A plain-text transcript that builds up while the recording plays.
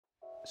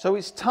So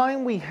it's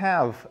time we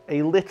have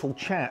a little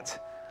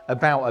chat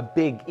about a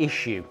big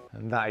issue,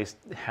 and that is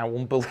how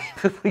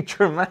unbelievably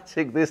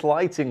dramatic this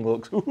lighting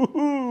looks.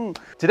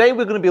 Today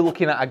we're going to be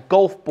looking at a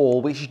golf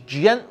ball which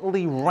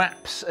gently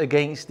raps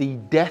against the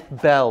death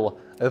bell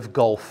of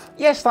golf.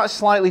 Yes, that's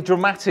slightly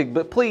dramatic,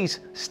 but please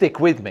stick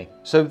with me.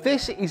 So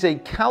this is a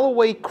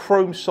Callaway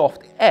Chrome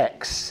Soft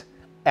X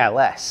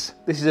LS.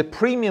 This is a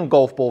premium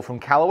golf ball from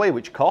Callaway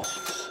which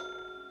costs,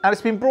 and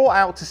it's been brought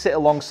out to sit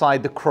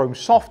alongside the Chrome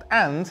Soft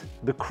and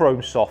the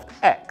Chrome Soft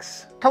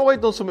X. Callaway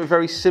done something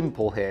very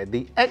simple here.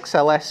 The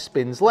XLS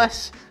spins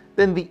less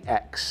than the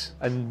X,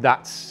 and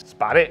that's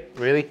about it,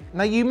 really.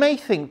 Now you may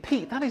think,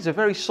 Pete, that is a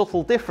very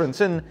subtle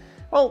difference, and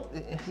well,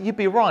 you'd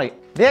be right.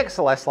 The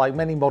XLS, like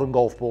many modern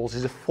golf balls,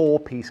 is a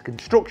 4-piece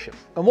construction.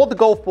 And what the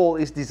golf ball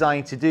is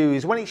designed to do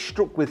is when it's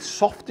struck with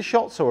softer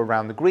shots, so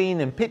around the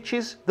green and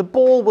pitches, the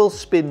ball will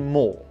spin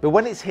more. But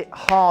when it's hit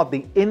hard,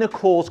 the inner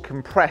cores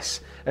compress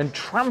and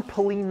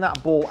trampoline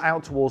that ball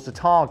out towards the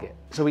target.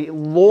 So it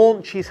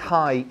launches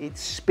high, it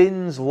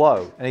spins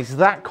low. And it's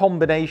that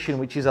combination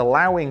which is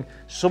allowing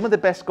some of the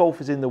best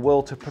golfers in the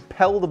world to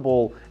propel the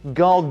ball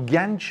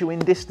gargantuan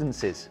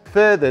distances,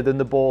 further than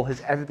the ball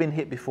has ever been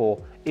hit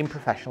before in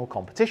professional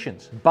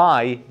competitions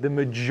by the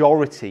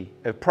majority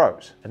of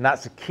pros. And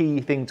that's a key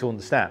thing to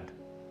understand.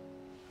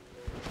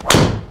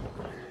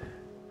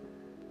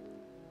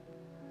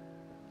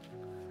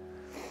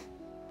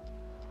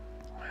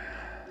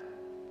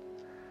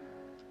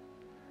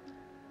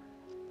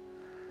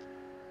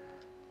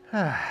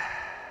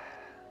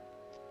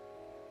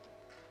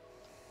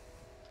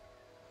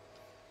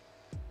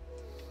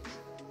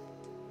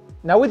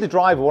 Now with the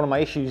driver, one of my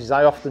issues is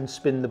I often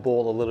spin the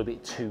ball a little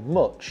bit too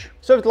much.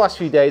 So over the last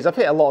few days, I've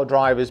hit a lot of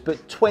drivers,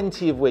 but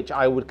 20 of which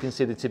I would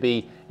consider to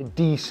be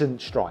decent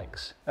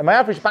strikes. And my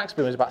average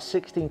backspin was about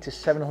 16 to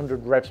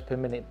 700 revs per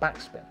minute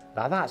backspin.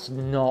 Now that's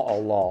not a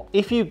lot.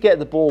 If you get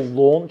the ball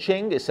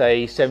launching at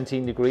say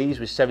 17 degrees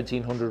with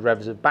 1700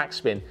 revs of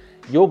backspin,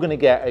 you're going to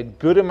get a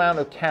good amount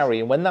of carry,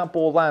 and when that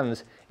ball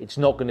lands, it's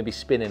not going to be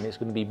spinning, it's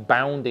going to be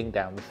bounding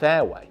down the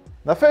fairway.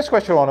 Now, the first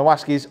question I want to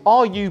ask is,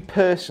 are you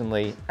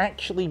personally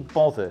actually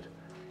bothered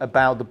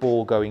about the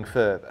ball going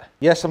further?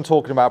 Yes, I'm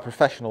talking about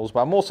professionals,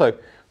 but I'm also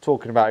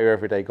talking about your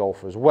everyday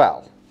golfer as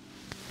well.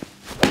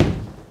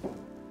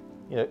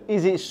 You know,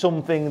 is it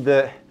something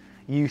that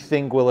you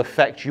think will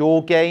affect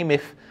your game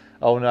if,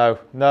 oh no,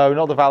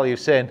 not the valley of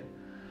sin.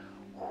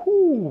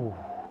 Whew.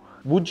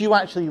 Would you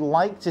actually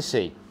like to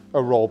see a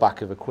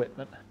rollback of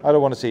equipment? I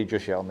don't want to see it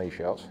just yet on these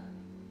shots.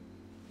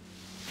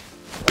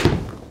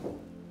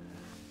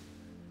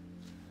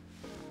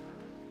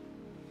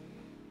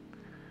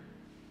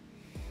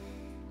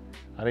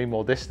 I need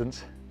more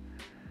distance.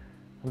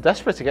 I'm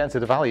desperate to get into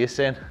the valley of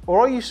sin.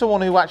 Or are you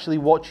someone who actually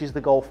watches the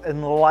golf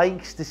and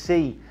likes to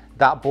see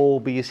that ball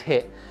be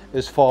hit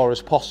as far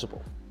as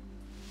possible?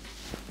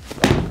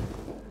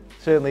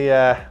 Certainly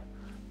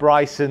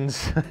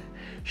Bryson's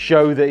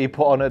show that he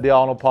put on at the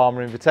Arnold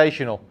Palmer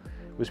Invitational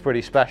was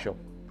pretty special.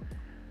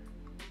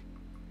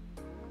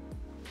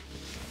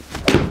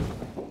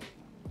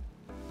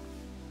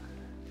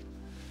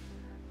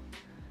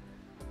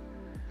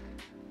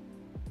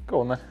 Go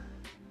on then.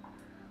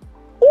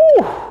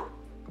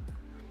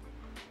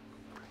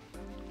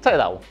 Take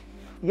that one.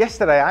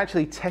 Yesterday I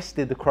actually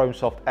tested the Chrome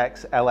Soft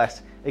X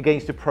LS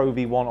against a Pro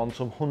V1 on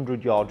some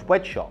 100-yard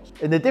wedge shots,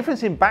 and the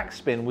difference in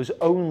backspin was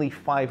only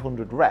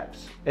 500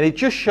 revs. And it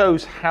just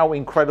shows how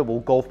incredible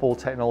golf ball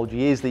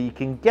technology is, that you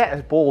can get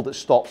a ball that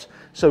stops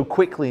so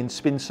quickly and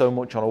spins so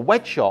much on a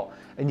wedge shot,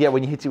 and yet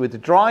when you hit it with the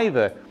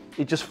driver,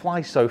 it just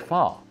flies so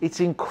far.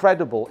 It's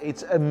incredible,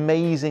 it's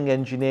amazing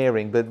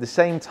engineering, but at the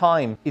same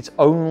time, it's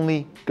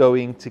only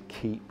going to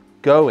keep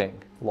going.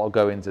 A lot of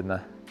goings in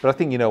there, but I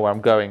think you know where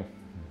I'm going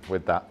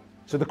with that.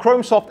 So the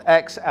Chrome Soft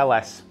X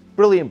LS,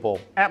 brilliant ball,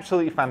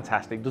 absolutely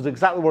fantastic, does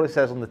exactly what it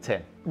says on the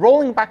tin.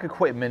 Rolling back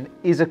equipment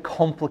is a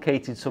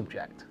complicated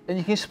subject, and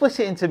you can split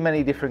it into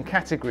many different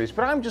categories,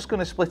 but I'm just going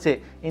to split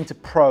it into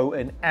pro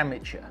and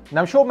amateur.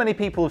 Now I'm sure many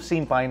people have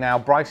seen by now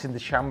Bryson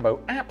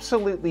DeChambeau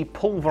absolutely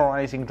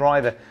pulverizing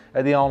driver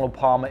at the Arnold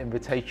Palmer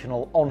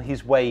Invitational on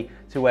his way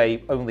to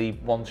a only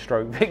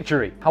one-stroke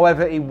victory.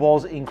 However, it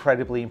was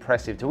incredibly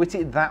impressive to hit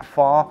it that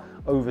far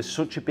over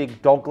such a big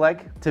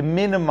dogleg, to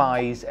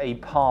minimize a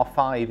par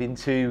 5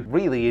 into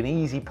really an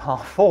easy par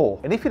 4.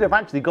 And if he'd have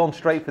actually gone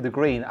straight for the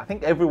green, I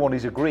think everyone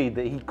is agreed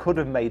that he could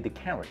have made the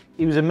carry.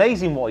 It was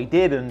amazing what he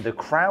did, and the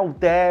crowd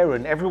there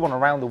and everyone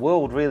around the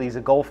world really as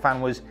a golf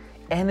fan was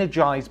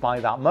energized by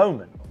that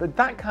moment. But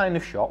that kind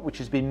of shot, which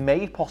has been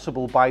made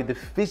possible by the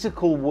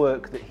physical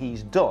work that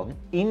he's done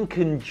in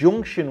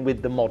conjunction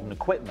with the modern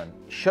equipment,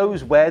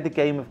 shows where the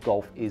game of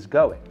golf is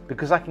going.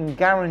 Because I can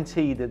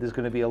guarantee that there's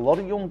going to be a lot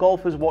of young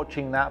golfers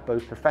watching that,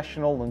 both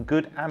professional and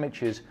good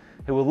amateurs,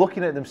 who are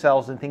looking at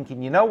themselves and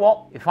thinking, you know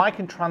what, if I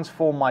can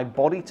transform my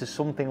body to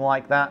something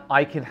like that,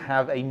 I can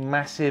have a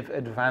massive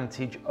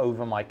advantage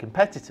over my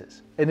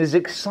competitors. And as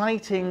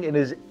exciting and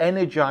as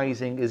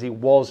energizing as it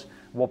was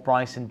what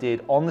Bryson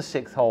did on the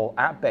 6th hole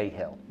at Bay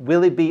Hill,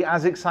 will it be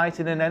as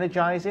exciting and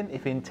energizing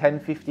if in 10,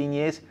 15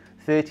 years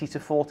 30 to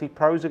 40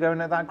 pros are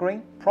going at that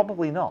green?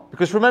 Probably not.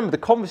 Because remember, the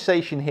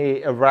conversation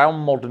here around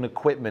modern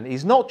equipment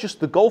is not just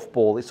the golf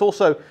ball, it's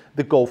also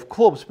the golf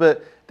clubs.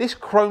 But this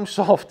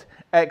Chromesoft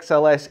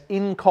XLS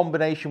in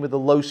combination with a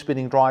low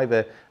spinning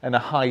driver and a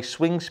high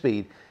swing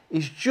speed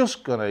is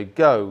just gonna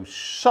go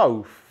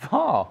so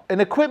far.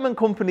 And equipment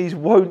companies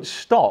won't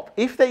stop.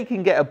 If they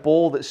can get a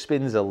ball that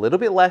spins a little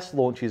bit less,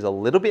 launches a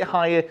little bit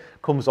higher,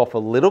 comes off a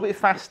little bit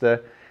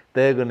faster,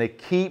 they're gonna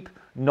keep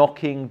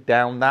knocking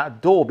down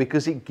that door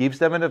because it gives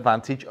them an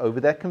advantage over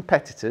their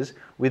competitors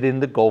within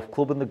the golf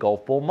club and the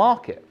golf ball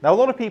market. Now, a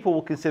lot of people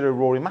will consider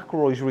Rory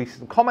McIlroy's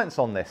recent comments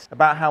on this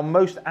about how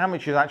most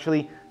amateurs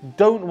actually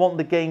don't want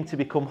the game to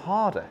become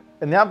harder.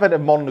 And the advent of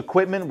modern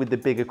equipment with the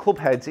bigger club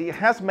heads, it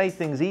has made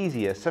things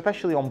easier,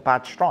 especially on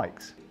bad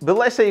strikes. But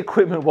let's say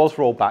equipment was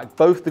rolled back,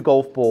 both the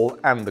golf ball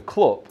and the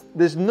club.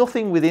 There's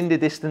nothing within the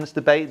distance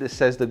debate that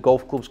says that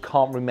golf clubs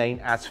can't remain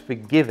as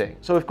forgiving.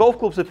 So if golf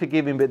clubs are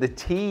forgiving but the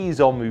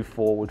tees are moved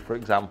forward, for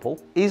example,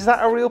 is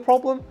that a real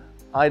problem?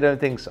 I don't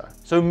think so.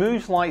 So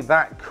moves like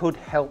that could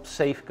help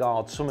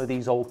safeguard some of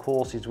these old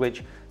courses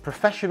which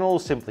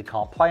professionals simply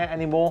can't play at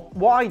anymore.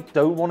 What I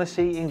don't want to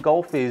see in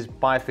golf is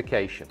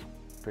bifurcation.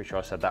 Pretty sure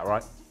I said that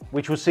right.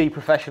 Which will see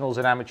professionals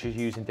and amateurs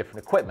using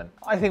different equipment.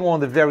 I think one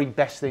of the very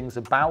best things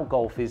about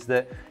golf is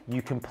that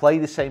you can play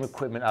the same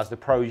equipment as the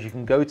pros, you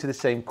can go to the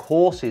same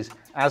courses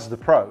as the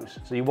pros.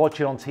 So you watch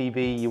it on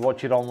TV, you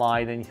watch it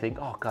online and you think,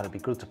 oh God, it'd be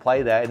good to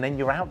play there, and then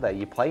you're out there,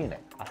 you're playing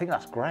it. I think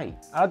that's great.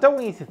 And I don't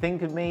want you to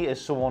think of me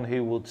as someone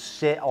who would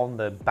sit on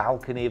the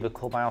balcony of a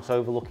clubhouse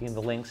overlooking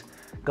the links,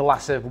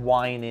 glass of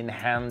wine in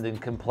hand,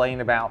 and complain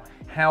about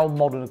how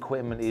modern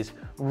equipment is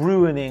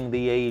ruining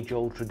the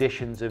age-old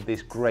traditions of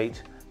this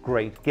great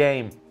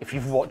game. If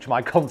you've watched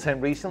my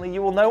content recently,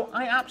 you will know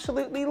I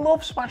absolutely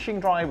love smashing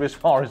driver as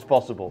far as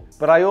possible.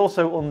 But I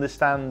also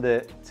understand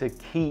that to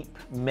keep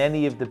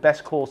many of the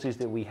best courses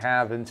that we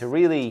have and to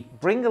really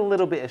bring a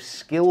little bit of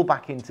skill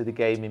back into the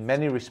game in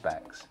many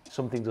respects,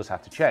 something does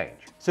have to change.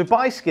 So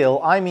by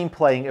skill, I mean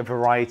playing a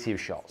variety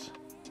of shots.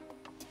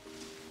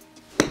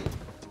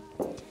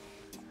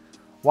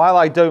 While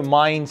I don't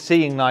mind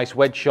seeing nice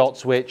wedge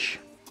shots, which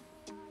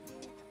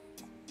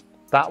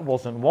that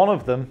wasn't one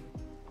of them,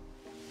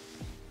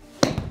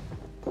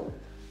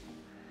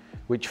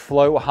 which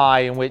float high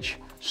and which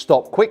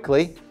stop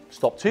quickly,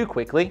 stop too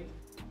quickly.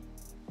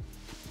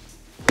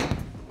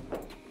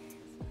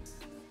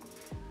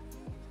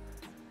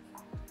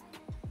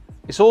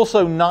 It's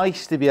also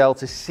nice to be able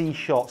to see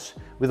shots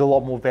with a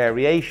lot more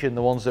variation,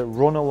 the ones that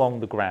run along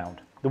the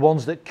ground, the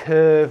ones that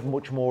curve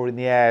much more in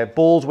the air,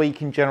 balls where you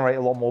can generate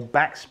a lot more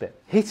backspin.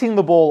 Hitting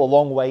the ball a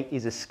long way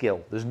is a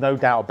skill, there's no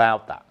doubt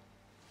about that.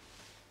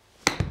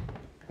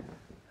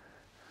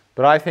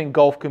 But I think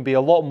golf can be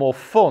a lot more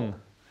fun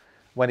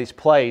when it's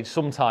played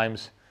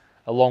sometimes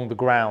along the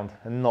ground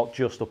and not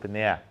just up in the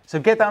air. So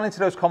get down into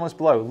those comments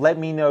below. Let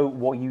me know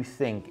what you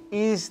think.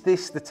 Is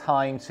this the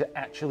time to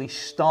actually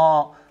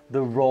start the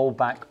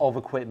rollback of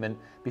equipment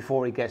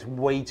before it gets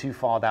way too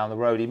far down the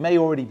road? It may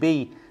already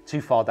be too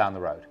far down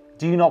the road.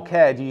 Do you not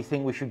care? Do you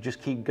think we should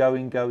just keep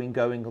going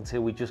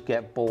until we just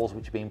get balls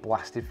which are being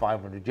blasted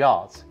 500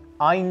 yards?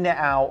 I net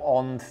out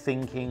on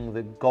thinking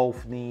that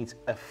golf needs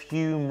a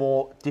few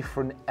more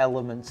different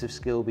elements of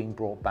skill being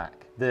brought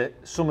back. That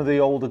some of the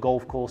older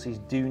golf courses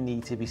do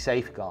need to be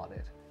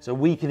safeguarded. So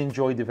we can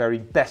enjoy the very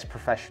best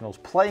professionals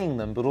playing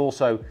them, but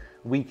also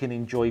we can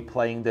enjoy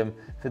playing them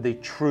for the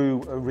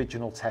true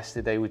original test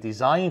that they were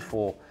designed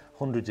for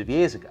hundreds of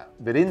years ago.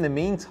 But in the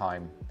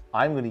meantime,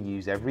 I'm going to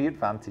use every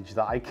advantage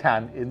that I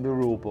can in the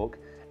rule book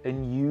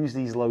and use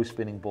these low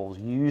spinning balls,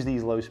 use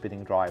these low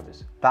spinning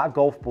drivers. That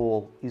golf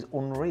ball is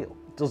unreal.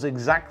 It does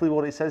exactly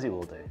what it says it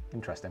will do.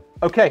 Interesting.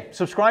 Okay,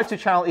 subscribe to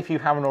the channel if you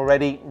haven't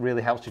already. It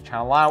really helps the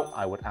channel out.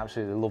 I would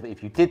absolutely love it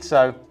if you did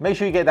so. Make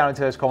sure you get down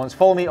into those comments.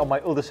 Follow me on my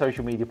other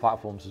social media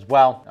platforms as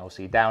well. I will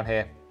see you down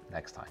here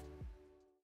next time.